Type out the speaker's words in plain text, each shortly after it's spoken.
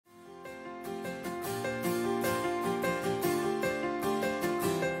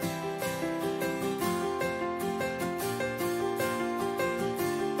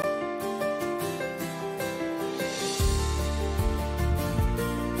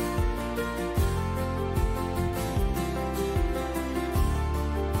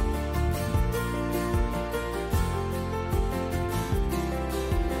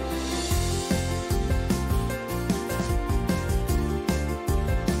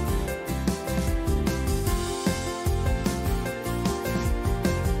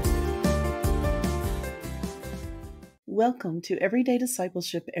Welcome to Everyday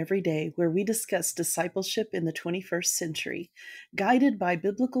Discipleship Every Day, where we discuss discipleship in the 21st century, guided by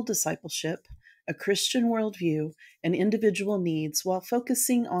biblical discipleship, a Christian worldview, and individual needs, while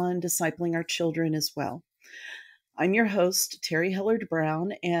focusing on discipling our children as well. I'm your host, Terry Hillard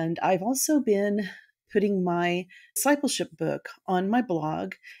Brown, and I've also been putting my discipleship book on my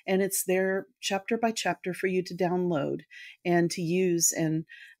blog, and it's there chapter by chapter for you to download and to use and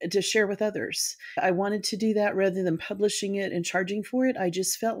to share with others. I wanted to do that rather than publishing it and charging for it. I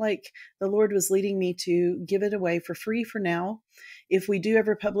just felt like the Lord was leading me to give it away for free for now. If we do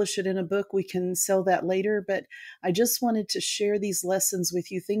ever publish it in a book, we can sell that later, but I just wanted to share these lessons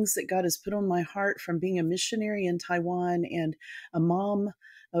with you, things that God has put on my heart from being a missionary in Taiwan and a mom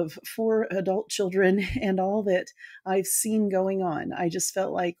of 4 adult children and all that I've seen going on. I just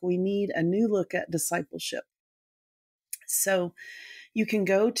felt like we need a new look at discipleship. So you can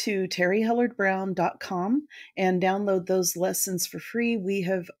go to terryhillardbrown.com and download those lessons for free. We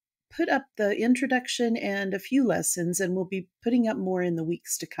have put up the introduction and a few lessons, and we'll be putting up more in the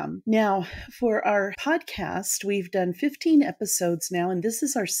weeks to come. Now, for our podcast, we've done 15 episodes now, and this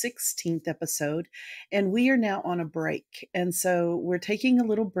is our 16th episode, and we are now on a break. And so we're taking a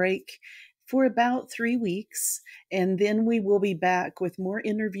little break for about 3 weeks, and then we will be back with more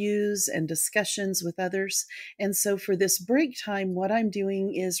interviews and discussions with others. And so for this break time, what I'm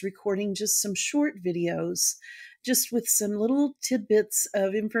doing is recording just some short videos, just with some little tidbits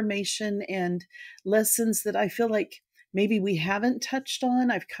of information and lessons that I feel like maybe we haven't touched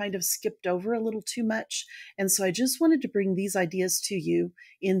on. I've kind of skipped over a little too much. And so I just wanted to bring these ideas to you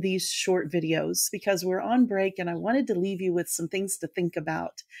in these short videos because we're on break, and I wanted to leave you with some things to think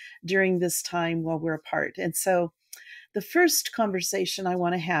about during this time while we're apart. And so the first conversation I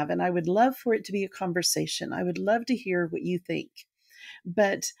want to have, and I would love for it to be a conversation. I would love to hear what you think.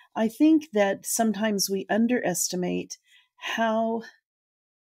 But I think that sometimes we underestimate how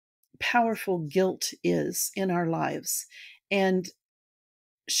powerful guilt is in our lives and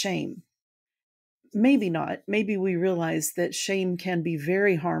shame. Maybe not. Maybe we realize that shame can be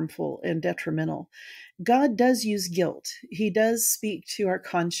very harmful and detrimental. God does use guilt. He does speak to our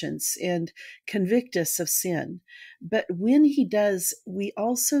conscience and convict us of sin. But when he does, we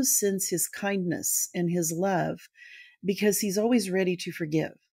also sense his kindness and his love because he's always ready to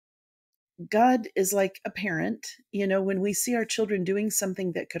forgive. God is like a parent. When we see our children doing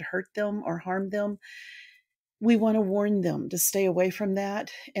something that could hurt them or harm them, we want to warn them to stay away from that.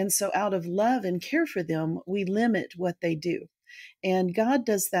 And so out of love and care for them, we limit what they do. And God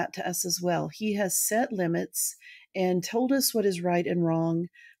does that to us as well. He has set limits and told us what is right and wrong,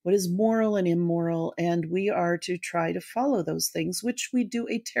 what is moral and immoral, and we are to try to follow those things, which we do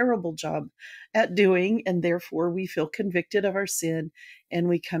a terrible job at doing, and therefore we feel convicted of our sin and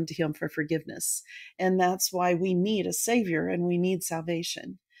we come to him for forgiveness. And that's why we need a Savior and we need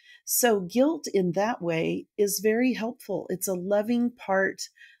salvation. So guilt in that way is very helpful. It's a loving part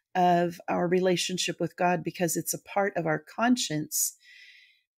of our relationship with God because it's a part of our conscience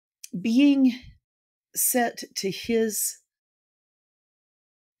being set to his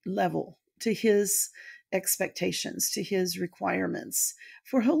level, to his expectations, to his requirements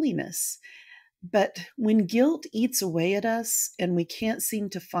for holiness. But when guilt eats away at us and we can't seem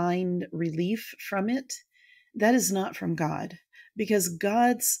to find relief from it, that is not from God, because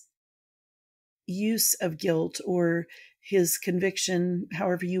God's use of guilt, or his conviction,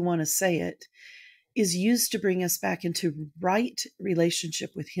 however you want to say it, is used to bring us back into right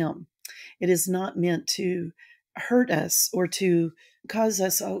relationship with him. It is not meant to hurt us or to cause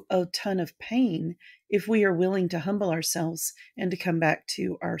us a ton of pain if we are willing to humble ourselves and to come back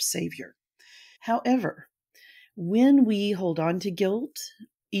to our Savior. However, when we hold on to guilt,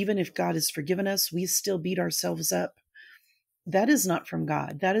 even if God has forgiven us, we still beat ourselves up. That is not from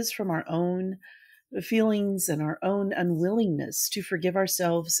God. That is from our own feelings and our own unwillingness to forgive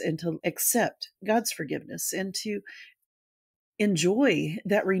ourselves and to accept God's forgiveness and to enjoy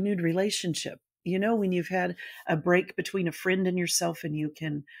that renewed relationship. When you've had a break between a friend and yourself and you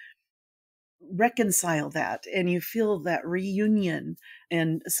can reconcile that and you feel that reunion,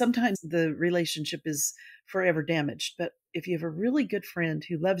 and sometimes the relationship is forever damaged. But if you have a really good friend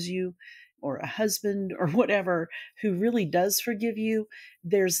who loves you, or a husband or whatever, who really does forgive you,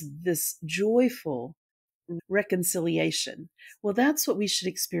 there's this joyful reconciliation. Well, that's what we should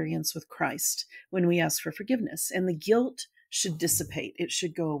experience with Christ when we ask for forgiveness. And the guilt should dissipate. It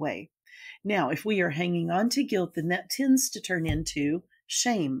should go away. Now, if we are hanging on to guilt, then that tends to turn into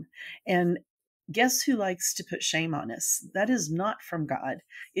shame. And guess who likes to put shame on us? That is not from God.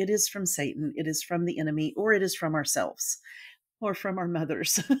 It is from Satan. It is from the enemy, or it is from ourselves, or from our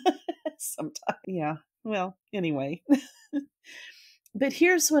mothers. Sometimes. Yeah. Well, anyway. But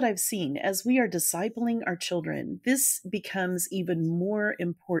here's what I've seen as we are discipling our children, this becomes even more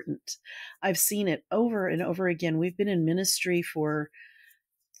important. I've seen it over and over again. We've been in ministry for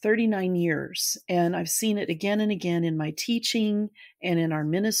 39 years, and I've seen it again and again in my teaching and in our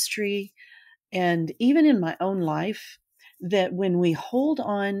ministry and even in my own life, that when we hold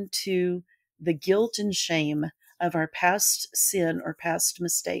on to the guilt and shame of our past sin or past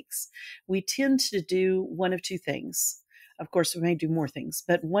mistakes, we tend to do one of two things. Of course, we may do more things,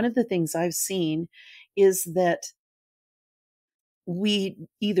 but one of the things I've seen is that we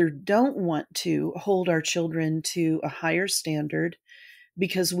either don't want to hold our children to a higher standard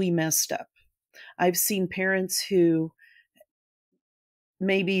because we messed up. I've seen parents who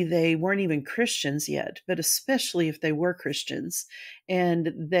maybe they weren't even Christians yet, but especially if they were Christians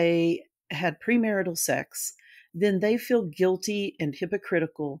and they had premarital sex, then they feel guilty and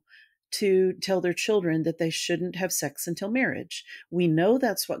hypocritical to tell their children that they shouldn't have sex until marriage. We know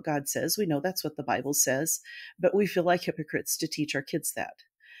that's what God says. We know that's what the Bible says, but we feel like hypocrites to teach our kids that.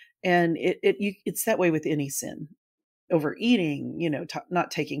 And it's that way with any sin. Overeating,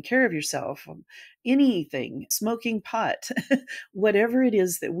 not taking care of yourself, anything, smoking pot, whatever it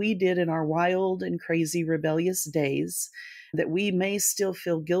is that we did in our wild and crazy rebellious days that we may still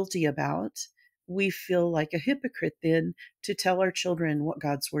feel guilty about, we feel like a hypocrite then to tell our children what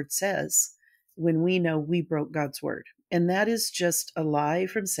God's word says when we know we broke God's word. And that is just a lie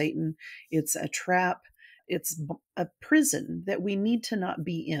from Satan. It's a trap. It's a prison that we need to not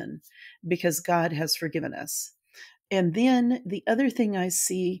be in because God has forgiven us. And then the other thing I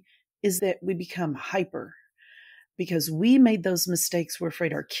see is that we become hyper because we made those mistakes. We're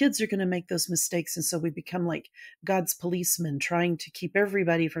afraid our kids are going to make those mistakes. And so we become like God's policemen trying to keep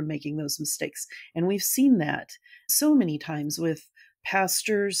everybody from making those mistakes. And we've seen that so many times with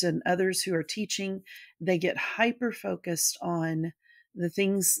pastors and others who are teaching. They get hyper focused on the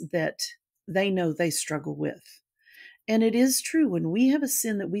things that they know they struggle with. And it is true, when we have a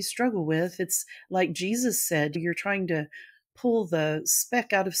sin that we struggle with, it's like Jesus said, you're trying to pull the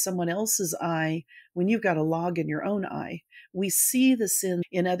speck out of someone else's eye when you've got a log in your own eye. We see the sin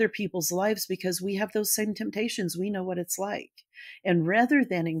in other people's lives because we have those same temptations. We know what it's like. And rather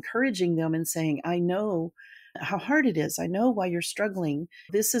than encouraging them and saying, I know how hard it is, I know why you're struggling,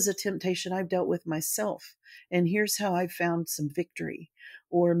 this is a temptation I've dealt with myself, and here's how I've found some victory.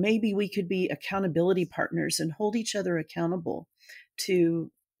 Or maybe we could be accountability partners and hold each other accountable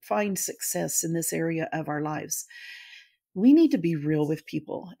to find success in this area of our lives. We need to be real with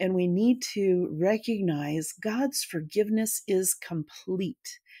people, and we need to recognize God's forgiveness is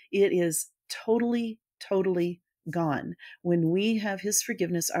complete. It is totally, totally gone. When we have his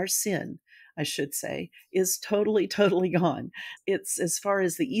forgiveness, our sin, I should say, is totally, totally gone. It's as far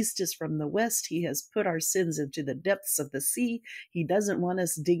as the east is from the west. He has put our sins into the depths of the sea. He doesn't want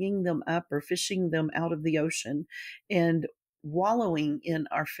us digging them up or fishing them out of the ocean and wallowing in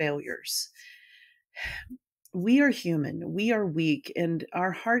our failures. We are human, we are weak, and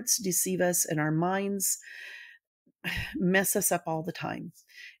our hearts deceive us and our minds mess us up all the time.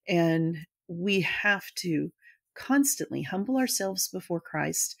 And we have to constantly humble ourselves before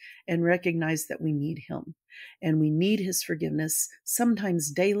Christ and recognize that we need him and we need his forgiveness,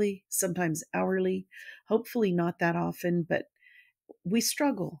 sometimes daily, sometimes hourly, hopefully not that often, but we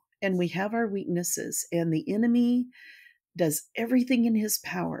struggle and we have our weaknesses, and the enemy does everything in his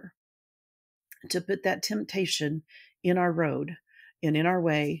power to put that temptation in our road and in our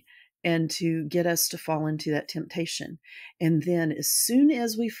way, and to get us to fall into that temptation. And then as soon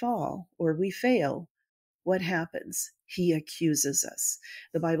as we fall or we fail, what happens? He accuses us.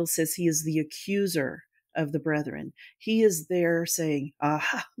 The Bible says he is the accuser of the brethren. He is there saying,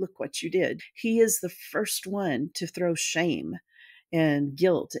 aha, look what you did. He is the first one to throw shame and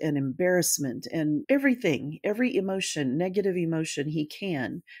guilt and embarrassment and everything, every emotion, negative emotion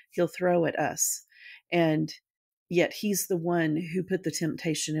he'll throw at us. And yet he's the one who put the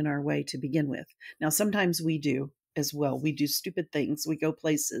temptation in our way to begin with. Now, sometimes we do as well. We do stupid things. We go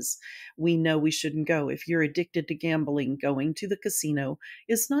places we know we shouldn't go. If you're addicted to gambling, going to the casino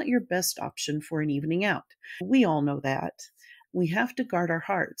is not your best option for an evening out. We all know that. We have to guard our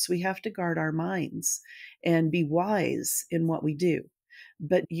hearts. We have to guard our minds and be wise in what we do.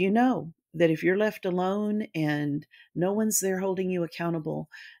 But you know that if you're left alone and no one's there holding you accountable,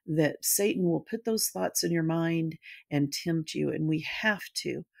 that Satan will put those thoughts in your mind and tempt you. And we have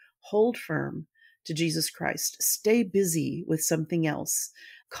to hold firm to Jesus Christ. Stay busy with something else.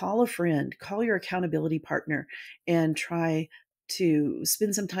 Call a friend, call your accountability partner, and try to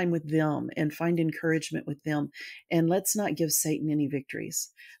spend some time with them and find encouragement with them. And let's not give Satan any victories.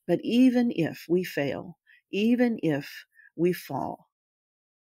 But even if we fail, even if we fall,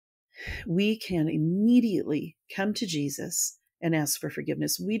 we can immediately come to Jesus and ask for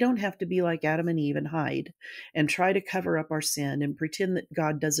forgiveness. We don't have to be like Adam and Eve and hide and try to cover up our sin and pretend that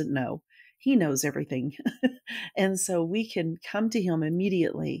God doesn't know. He knows everything. And so we can come to him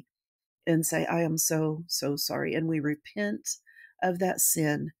immediately and say, I am so, so sorry. And we repent of that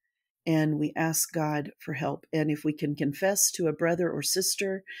sin and we ask God for help. And if we can confess to a brother or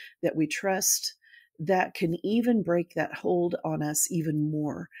sister that we trust, that can even break that hold on us even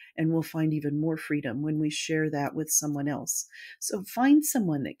more. And we'll find even more freedom when we share that with someone else. So find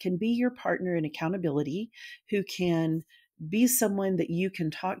someone that can be your partner in accountability, who can be someone that you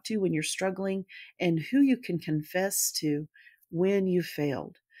can talk to when you're struggling, and who you can confess to when you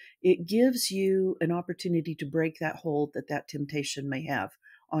failed. It gives you an opportunity to break that hold that that temptation may have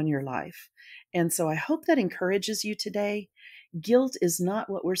on your life. And so I hope that encourages you today. Guilt is not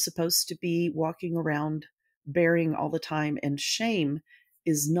what we're supposed to be walking around bearing all the time, and shame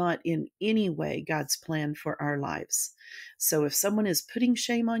is not in any way God's plan for our lives. So if someone is putting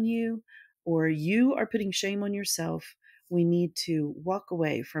shame on you, or you are putting shame on yourself, we need to walk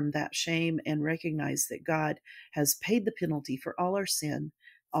away from that shame and recognize that God has paid the penalty for all our sin,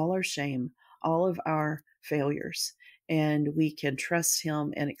 all our shame, all of our failures, and we can trust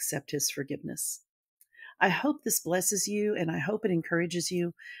him and accept his forgiveness. I hope this blesses you, and I hope it encourages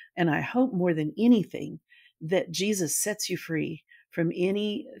you, and I hope more than anything that Jesus sets you free from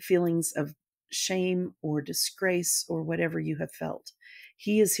any feelings of shame or disgrace or whatever you have felt.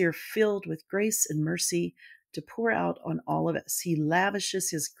 He is here filled with grace and mercy to pour out on all of us. He lavishes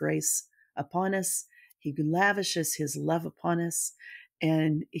his grace upon us. He lavishes his love upon us,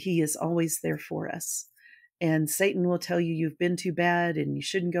 and he is always there for us. And Satan will tell you you've been too bad and you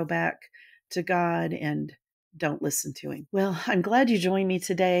shouldn't go back to God, and don't listen to him. Well, I'm glad you joined me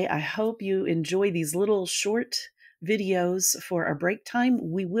today. I hope you enjoy these little short videos for our break time.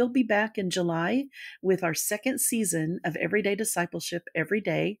 We will be back in July with our second season of Everyday Discipleship Every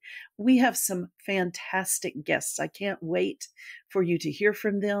Day. We have some fantastic guests. I can't wait for you to hear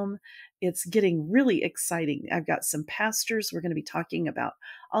from them. It's getting really exciting. I've got some pastors. We're going to be talking about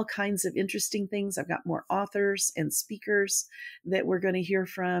all kinds of interesting things. I've got more authors and speakers that we're going to hear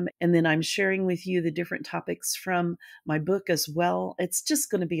from. And then I'm sharing with you the different topics from my book as well. It's just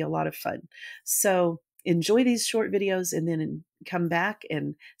going to be a lot of fun. So enjoy these short videos, and then come back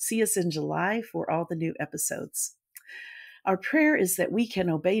and see us in July for all the new episodes. Our prayer is that we can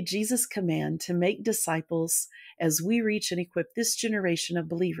obey Jesus' command to make disciples as we reach and equip this generation of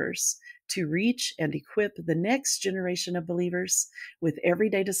believers to reach and equip the next generation of believers with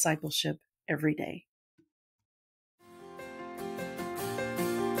everyday discipleship every day.